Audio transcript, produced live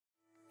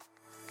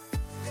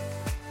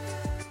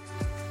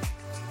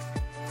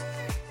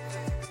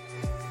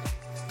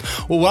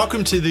Well,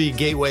 welcome to the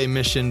Gateway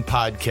Mission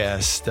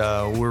Podcast.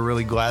 We're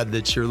really glad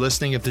that you're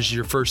listening. If this is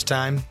your first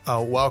time,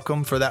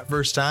 welcome for that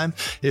first time.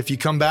 If you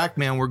come back,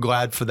 man, we're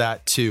glad for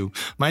that too.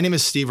 My name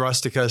is Steve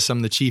Rusticus.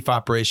 I'm the Chief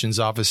Operations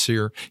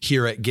Officer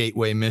here at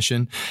Gateway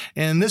Mission.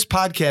 And this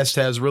podcast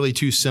has really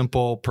two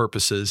simple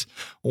purposes.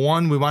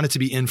 One, we want it to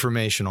be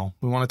informational.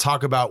 We want to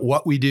talk about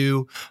what we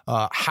do,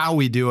 how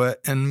we do it,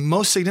 and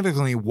most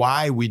significantly,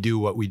 why we do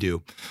what we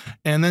do.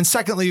 And then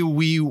secondly,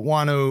 we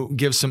want to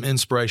give some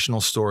inspirational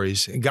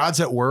stories.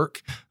 God's at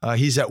work.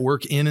 He's at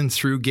work in and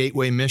through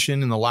Gateway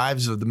Mission in the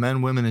lives of the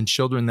men, women, and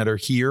children that are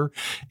here.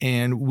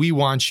 And we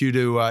want you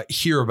to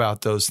hear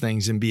about those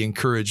things and be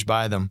encouraged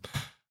by them.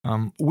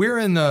 We're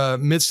in the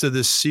midst of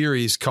this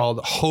series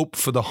called Hope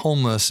for the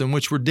Homeless, in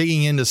which we're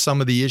digging into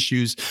some of the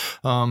issues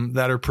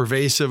that are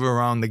pervasive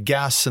around the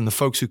guests and the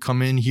folks who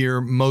come in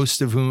here,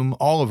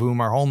 all of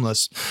whom are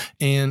homeless.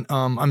 And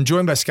I'm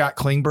joined by Scott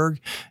Klingberg,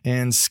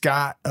 and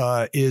Scott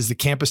is the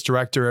campus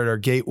director at our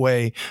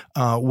Gateway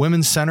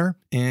Women's Center.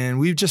 And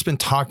we've just been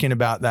talking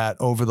about that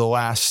over the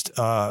last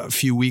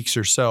few weeks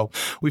or so.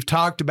 We've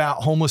talked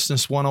about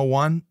Homelessness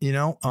 101.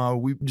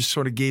 We just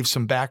sort of gave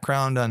some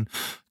background on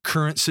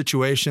current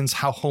situations,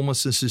 how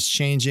homelessness is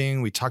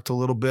changing. We talked a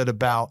little bit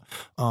about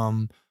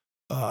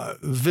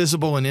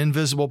visible and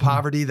invisible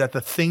poverty, that the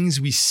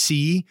things we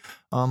see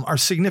are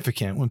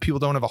significant. When people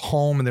don't have a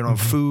home and they don't have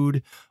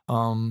food, they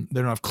don't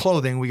have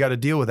clothing, we got to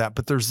deal with that.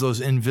 But there's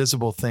those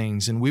invisible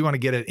things, and we want to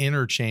get at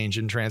interchange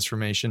and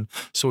transformation.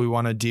 So we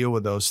want to deal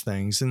with those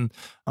things. And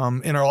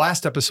in our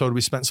last episode,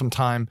 we spent some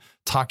time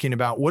talking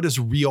about what does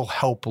real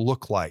help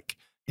look like.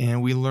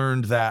 And we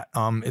learned that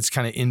it's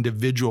kind of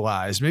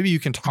individualized. Maybe you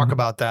can talk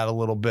about that a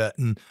little bit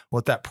and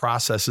what that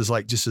process is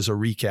like, just as a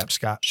recap,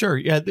 Scott. Sure.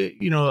 Yeah.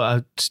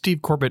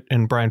 Steve Corbett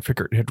and Brian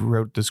Fickert had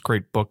wrote this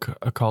great book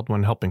called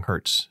When Helping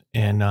Hurts.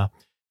 And, and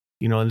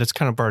that's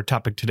kind of our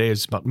topic today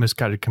is about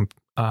misguided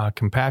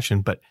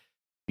compassion. But,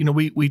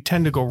 we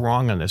tend to go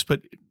wrong on this.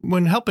 But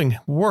when helping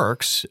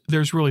works,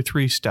 there's really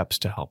three steps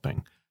to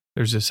helping.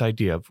 There's this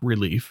idea of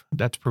relief.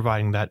 That's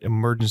providing that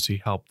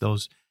emergency help,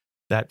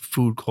 that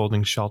food,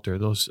 clothing, shelter,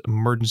 those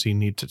emergency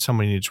needs that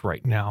somebody needs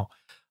right now.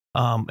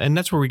 And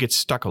that's where we get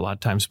stuck a lot of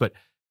times. But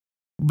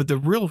the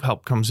real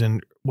help comes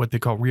in what they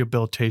call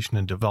rehabilitation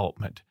and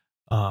development.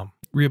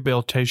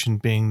 Rehabilitation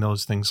being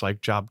those things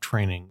like job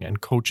training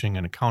and coaching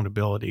and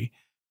accountability.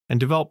 And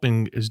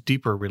developing is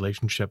deeper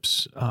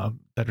relationships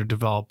that are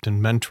developed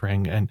in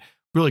mentoring and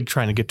really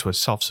trying to get to a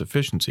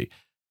self-sufficiency.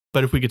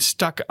 But if we get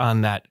stuck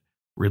on that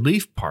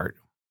relief part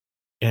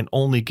and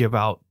only give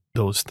out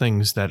those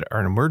things that are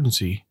an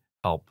emergency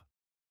help,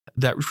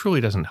 that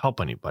truly doesn't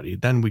help anybody.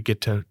 Then we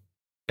get to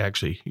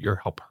actually your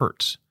help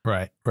hurts.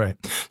 Right.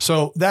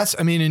 So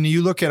and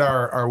you look at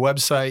our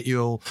website,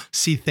 you'll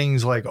see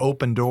things like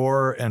Open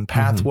Door and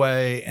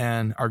Pathway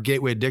and our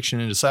Gateway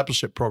Addiction and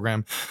Discipleship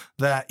program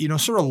that,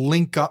 sort of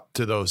link up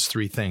to those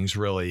three things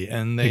really.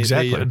 And they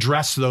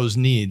address those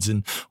needs.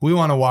 And we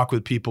want to walk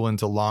with people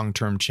into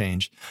long-term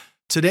change.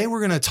 Today, we're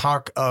going to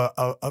talk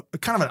a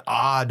kind of an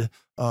odd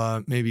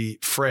maybe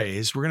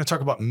phrase. We're going to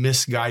talk about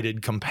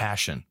misguided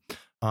compassion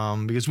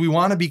because we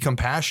want to be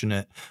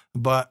compassionate,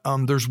 but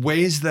there's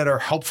ways that are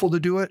helpful to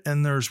do it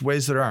and there's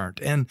ways that aren't.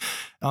 And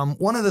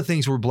one of the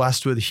things we're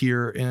blessed with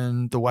here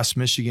in the West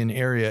Michigan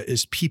area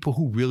is people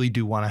who really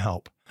do want to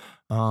help.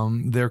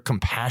 They're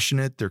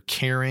compassionate, they're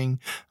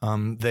caring.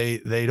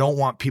 They don't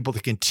want people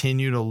to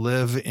continue to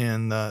live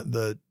in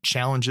the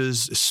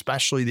challenges,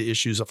 especially the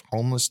issues of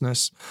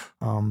homelessness.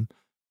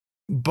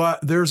 But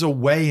there's a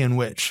way in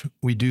which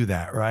we do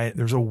that, right?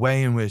 There's a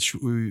way in which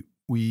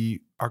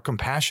we are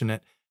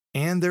compassionate,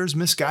 and there's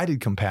misguided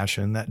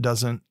compassion that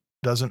doesn't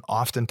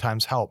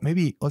oftentimes help.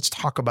 Maybe let's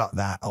talk about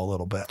that a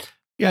little bit.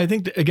 Yeah, I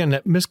think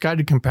that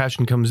misguided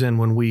compassion comes in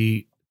when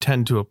we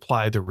tend to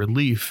apply the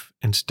relief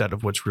instead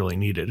of what's really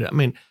needed. I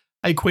mean,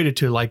 I equate it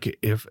to like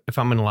if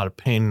I'm in a lot of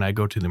pain and I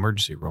go to the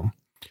emergency room,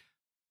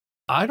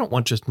 I don't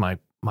want just my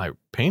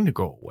pain to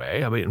go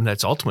away. I mean,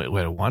 that's ultimately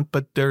what I want,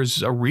 but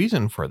there's a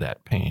reason for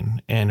that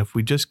pain. And if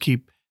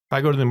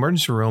I go to the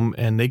emergency room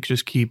and they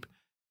just keep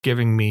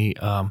giving me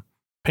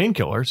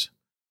painkillers,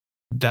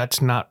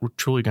 that's not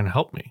truly going to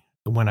help me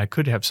when I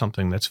could have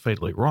something that's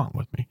fatally wrong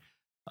with me.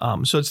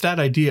 So it's that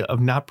idea of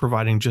not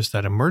providing just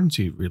that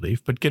emergency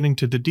relief, but getting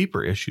to the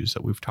deeper issues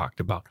that we've talked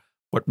about,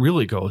 what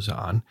really goes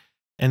on.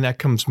 And that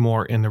comes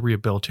more in the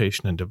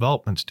rehabilitation and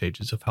development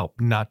stages of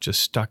help, not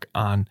just stuck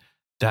on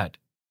that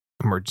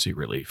emergency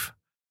relief.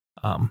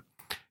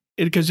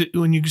 Because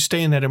when you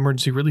stay in that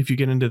emergency relief, you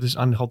get into this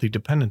unhealthy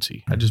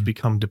dependency. I just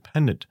become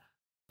dependent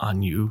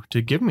on you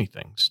to give me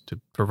things, to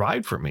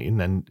provide for me. And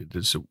then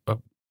there's a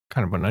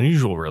kind of an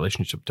unusual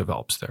relationship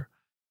develops there.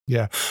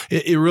 Yeah,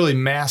 it really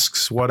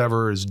masks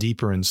whatever is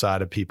deeper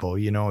inside of people.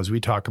 As we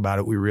talk about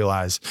it, we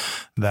realize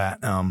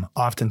that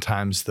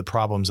oftentimes the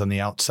problems on the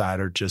outside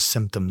are just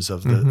symptoms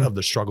of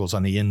the struggles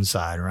on the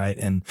inside, right?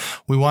 And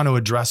we want to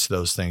address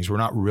those things. We're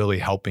not really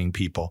helping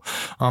people.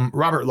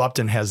 Robert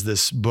Lupton has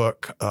this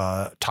book,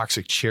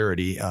 Toxic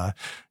Charity,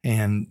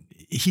 and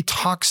he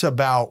talks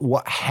about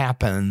what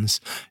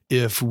happens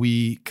if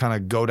we kind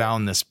of go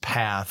down this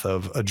path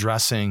of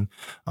addressing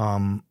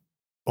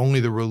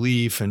only the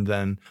relief, and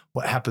then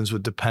what happens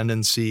with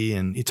dependency.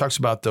 And he talks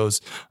about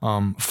those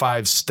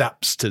 5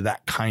 steps to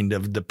that kind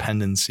of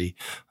dependency.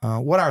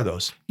 What are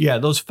those? Yeah,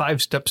 those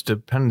 5 steps to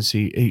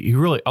dependency, he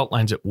really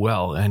outlines it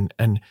well.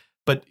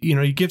 But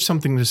you give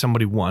something to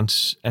somebody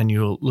once and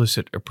you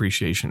elicit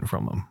appreciation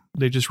from them.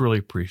 They just really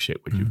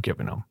appreciate what you've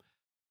given them.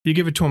 You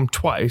give it to them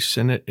twice,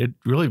 and it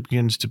really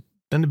begins to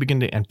begin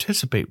to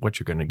anticipate what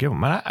you're going to give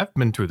them. And I've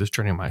been through this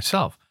journey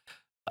myself.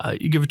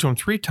 You give it to them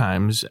 3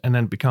 times, and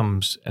then it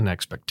becomes an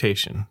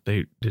expectation.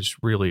 They just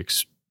really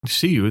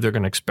see you. They're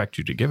going to expect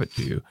you to give it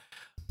to you.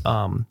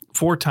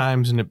 4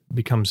 times, and it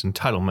becomes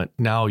entitlement.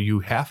 Now you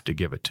have to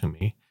give it to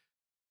me.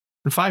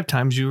 And 5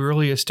 times, you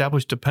really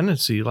establish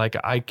dependency. Like,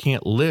 I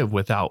can't live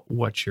without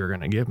what you're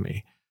going to give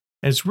me.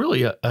 And it's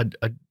really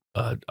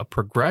a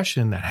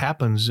progression that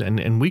happens,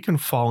 and we can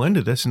fall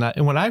into this.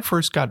 And when I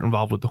first got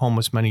involved with the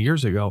homeless many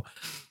years ago,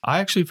 I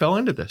actually fell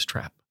into this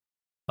trap.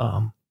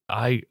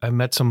 I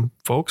met some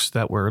folks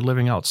that were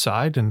living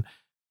outside, and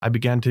I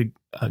began to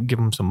give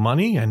them some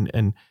money, and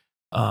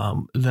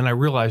then I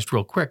realized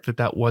real quick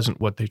that wasn't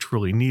what they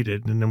truly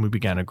needed, and then we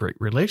began a great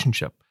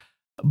relationship.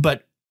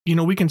 But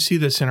we can see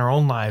this in our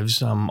own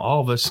lives.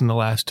 All of us in the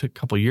last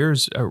couple of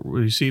years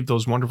received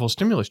those wonderful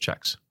stimulus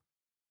checks.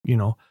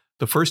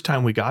 The first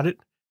time we got it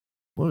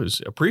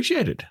was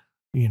appreciated.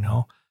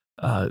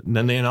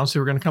 Then they announced they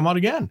were going to come out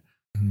again.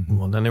 Mm-hmm.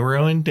 Well, then they were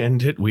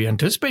we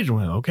anticipated,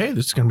 okay,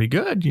 this is going to be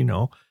good,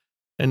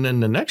 And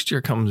then the next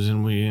year comes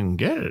and we didn't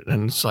get it.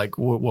 And it's like,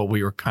 well,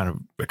 we were kind of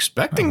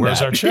expecting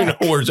where's our check?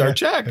 Where's our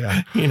check?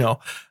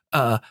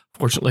 Yeah.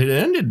 Fortunately,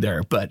 it ended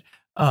there. But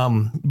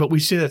we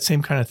see that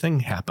same kind of thing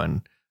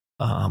happen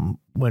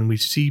when we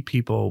see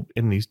people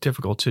in these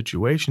difficult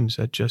situations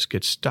that just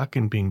get stuck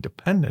in being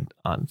dependent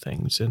on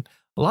things. And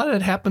a lot of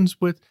that happens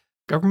with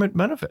government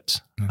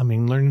benefits. I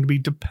mean, learning to be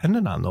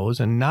dependent on those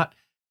and not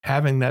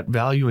having that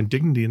value and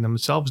dignity in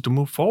themselves to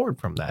move forward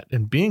from that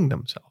and being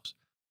themselves.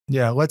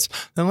 Yeah, let's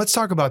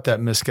talk about that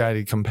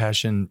misguided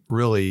compassion,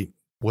 really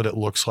what it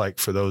looks like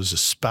for those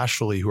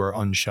especially who are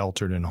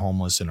unsheltered and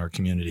homeless in our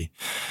community.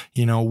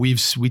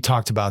 We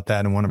talked about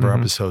that in one of our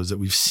episodes, that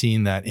we've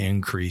seen that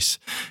increase,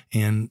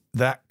 and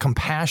that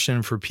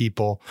compassion for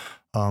people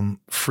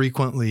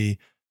frequently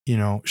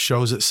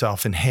shows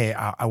itself in, hey,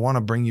 I want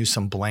to bring you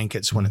some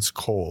blankets when it's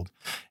cold,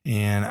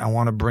 and I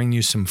want to bring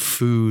you some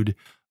food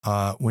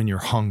when you're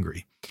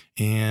hungry,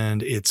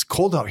 and it's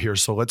cold out here,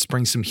 so let's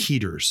bring some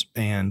heaters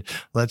and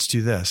let's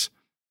do this.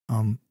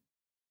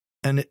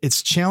 And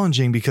it's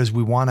challenging because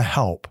we want to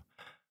help,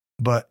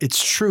 but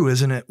it's true,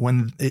 isn't it?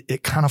 When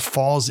it kind of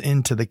falls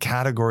into the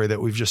category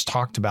that we've just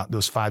talked about,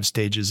 those 5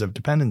 stages of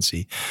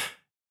dependency,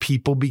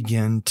 people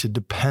begin to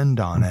depend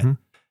on it.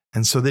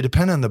 And so they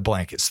depend on the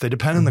blankets, they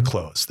depend on the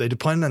clothes, they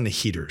depend on the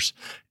heaters,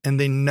 and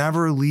they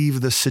never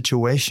leave the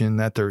situation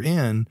that they're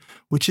in,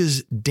 which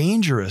is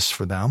dangerous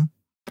for them.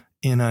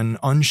 In an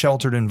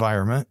unsheltered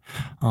environment,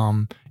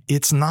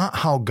 it's not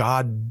how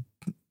God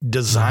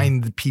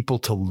designed people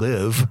to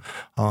live,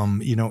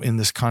 in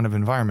this kind of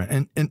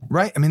environment. And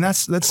right, I mean,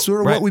 that's sort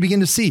of what we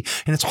begin to see,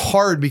 and it's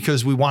hard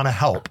because we want to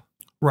help.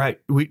 Right.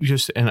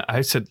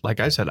 I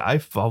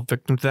fell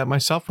victim to that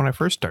myself when I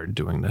first started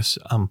doing this.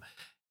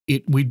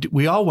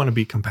 We all want to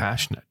be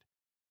compassionate,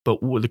 but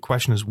the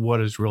question is, what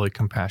does really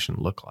compassion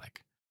look like?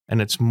 And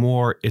it's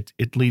more,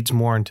 it leads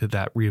more into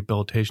that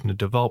rehabilitation and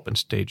development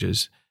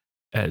stages,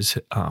 as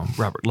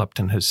Robert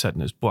Lupton has said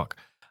in his book.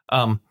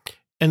 And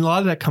a lot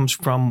of that comes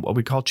from what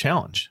we call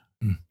challenge,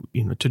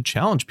 to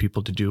challenge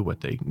people to do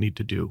what they need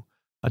to do,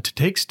 to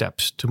take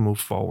steps to move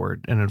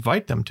forward and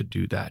invite them to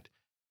do that.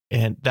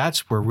 And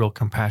that's where real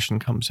compassion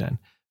comes in,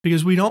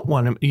 because we don't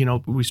want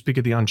to, we speak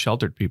of the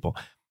unsheltered people.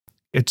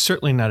 It's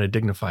certainly not a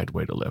dignified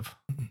way to live.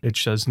 It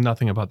says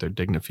nothing about their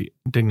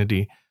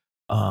dignity,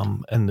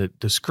 and the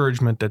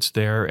discouragement that's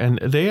there. And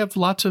they have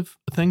lots of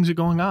things that are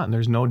going on.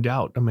 There's no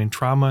doubt. I mean,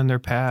 trauma in their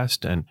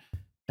past and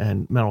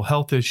mental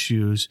health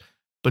issues,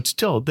 but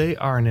still they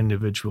are an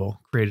individual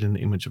created in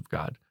the image of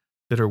God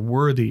that are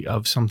worthy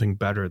of something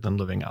better than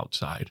living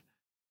outside.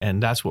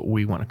 And that's what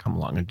we want to come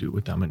along and do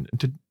with them, and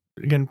to,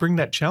 again, bring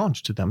that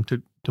challenge to them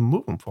to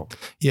move them forward.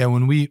 Yeah.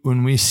 When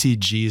we see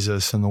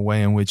Jesus and the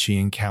way in which he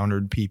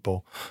encountered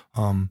people,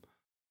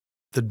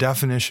 the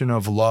definition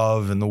of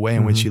love and the way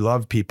in which he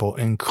loved people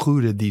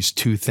included these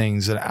 2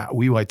 things that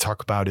we like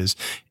talk about is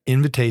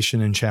invitation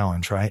and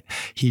challenge, right?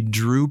 He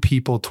drew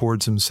people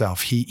towards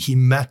himself. He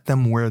met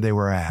them where they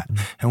were at.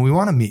 And we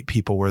want to meet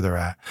people where they're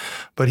at,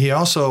 but he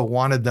also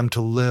wanted them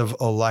to live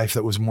a life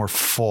that was more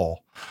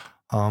full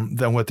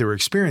than what they were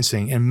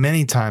experiencing. And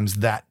many times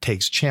that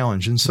takes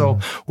challenge. And so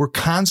we're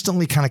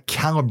constantly kind of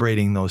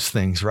calibrating those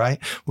things, right?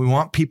 We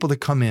want people to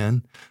come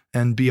in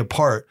and be a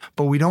part,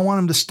 but we don't want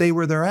them to stay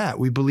where they're at.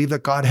 We believe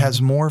that God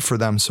has more for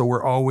them. So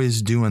we're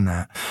always doing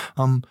that.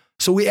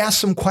 So we ask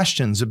some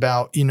questions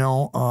about,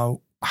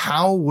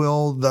 how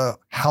will the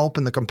help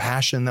and the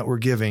compassion that we're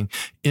giving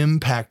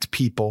impact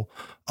people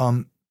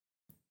 1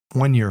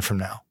 year from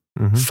now,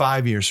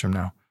 5 years from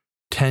now,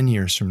 10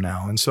 years from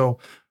now? And so,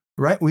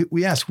 right,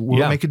 we ask,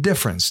 will it make a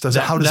difference?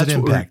 How does it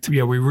impact?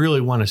 We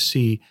really want to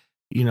see,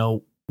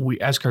 we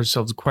ask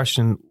ourselves the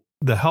question,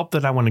 the help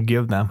that I want to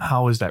give them,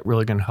 how is that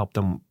really going to help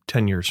them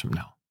 10 years from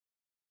now?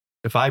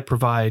 If I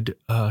provide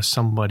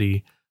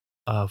somebody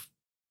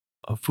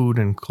food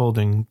and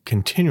clothing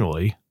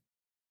continually,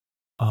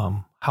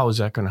 how is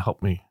that going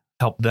to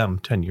help them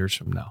 10 years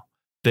from now?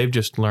 They've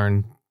just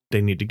learned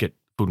they need to get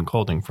food and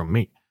clothing from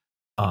me.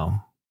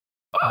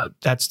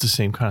 That's the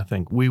same kind of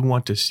thing. We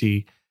want to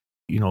see,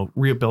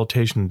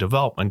 rehabilitation and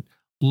development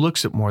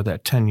looks at more of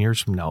that 10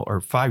 years from now,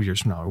 or 5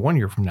 years from now, or 1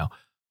 year from now.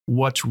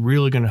 What's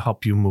really going to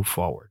help you move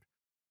forward?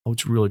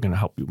 What's really going to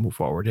help you move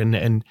forward?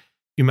 And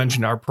you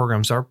mentioned our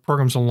programs. Our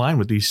programs align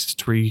with these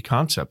three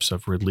concepts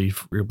of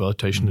relief,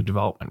 rehabilitation, and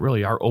development.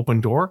 Really, our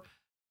open door.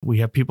 We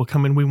have people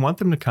come in. We want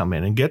them to come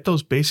in and get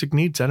those basic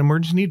needs, that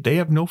emergency need. They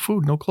have no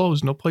food, no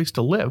clothes, no place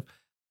to live.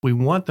 We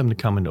want them to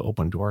come into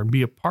Open Door and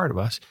be a part of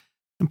us.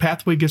 And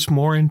Pathway gets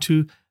more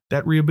into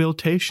that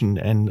rehabilitation.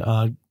 And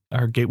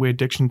our Gateway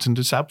Addictions and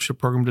Discipleship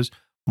program does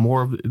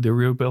more of the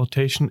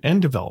rehabilitation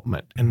and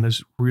development, and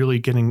is really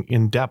getting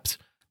in depth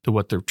to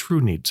what their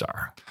true needs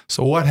are.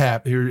 So what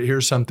happens?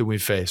 Here's something we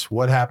face.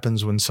 What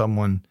happens when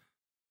someone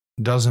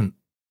doesn't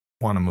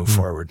want to move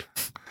forward?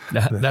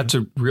 That's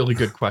a really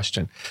good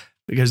question,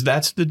 because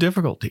that's the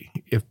difficulty.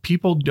 If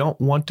people don't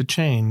want to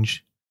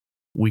change,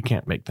 we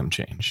can't make them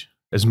change.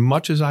 As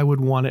much as I would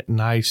want it, and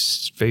I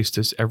face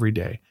this every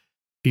day,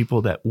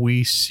 people that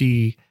we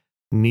see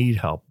need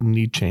help,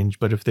 need change,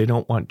 but if they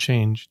don't want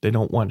change, they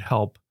don't want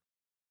help,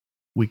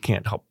 we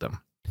can't help them.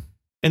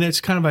 And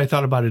it's kind of, I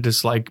thought about it,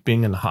 it's like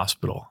being in the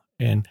hospital.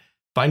 And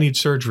if I need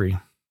surgery,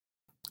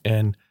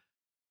 and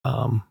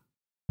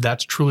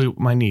that's truly what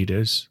my need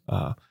is,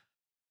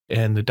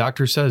 and the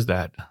doctor says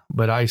that,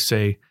 but I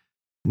say,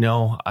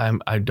 no,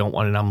 I don't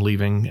want it, I'm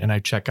leaving, and I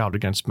check out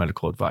against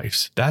medical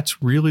advice.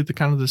 That's really the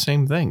kind of the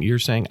same thing. You're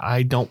saying,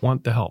 I don't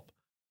want the help.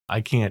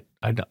 I can't,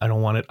 I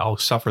don't want it. I'll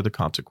suffer the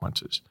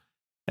consequences.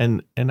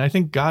 And I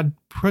think God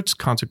puts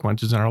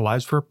consequences in our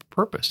lives for a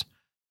purpose,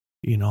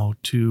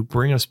 to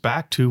bring us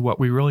back to what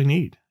we really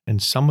need.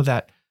 And some of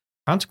that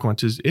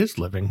consequences is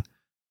living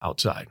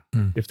outside,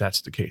 if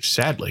that's the case.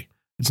 Sadly,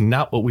 it's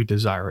not what we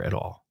desire at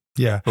all.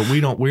 Yeah. But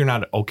we're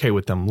not okay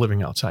with them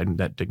living outside in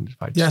that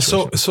dignified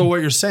situation. Yeah. So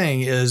what you're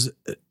saying is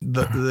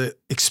the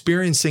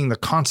experiencing the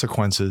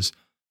consequences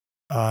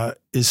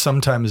is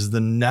sometimes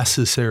the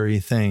necessary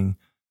thing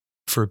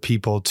for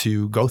people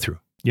to go through.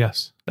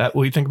 Yes. That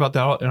we think about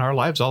that in our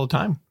lives all the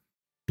time.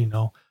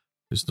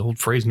 There's the old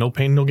phrase, no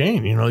pain, no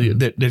gain.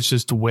 That's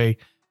just the way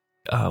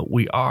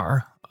we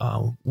are.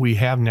 We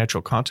have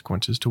natural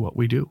consequences to what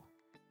we do.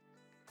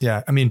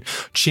 Yeah. I mean,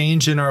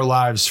 change in our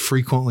lives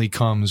frequently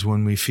comes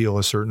when we feel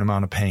a certain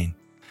amount of pain.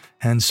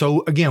 And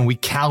so, again, we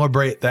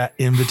calibrate that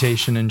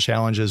invitation and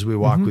challenge as we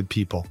walk with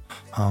people.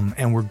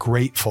 And we're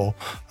grateful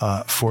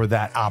for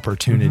that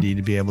opportunity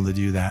to be able to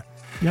do that.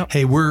 Yep.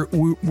 Hey,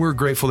 we're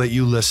grateful that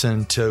you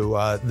listen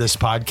to this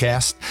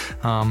podcast.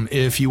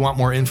 If you want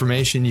more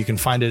information, you can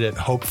find it at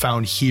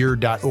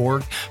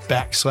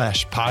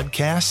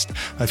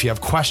hopefoundhere.org/podcast. If you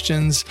have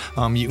questions,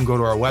 you can go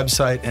to our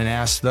website and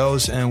ask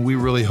those. And we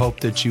really hope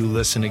that you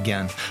listen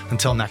again.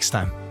 Until next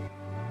time.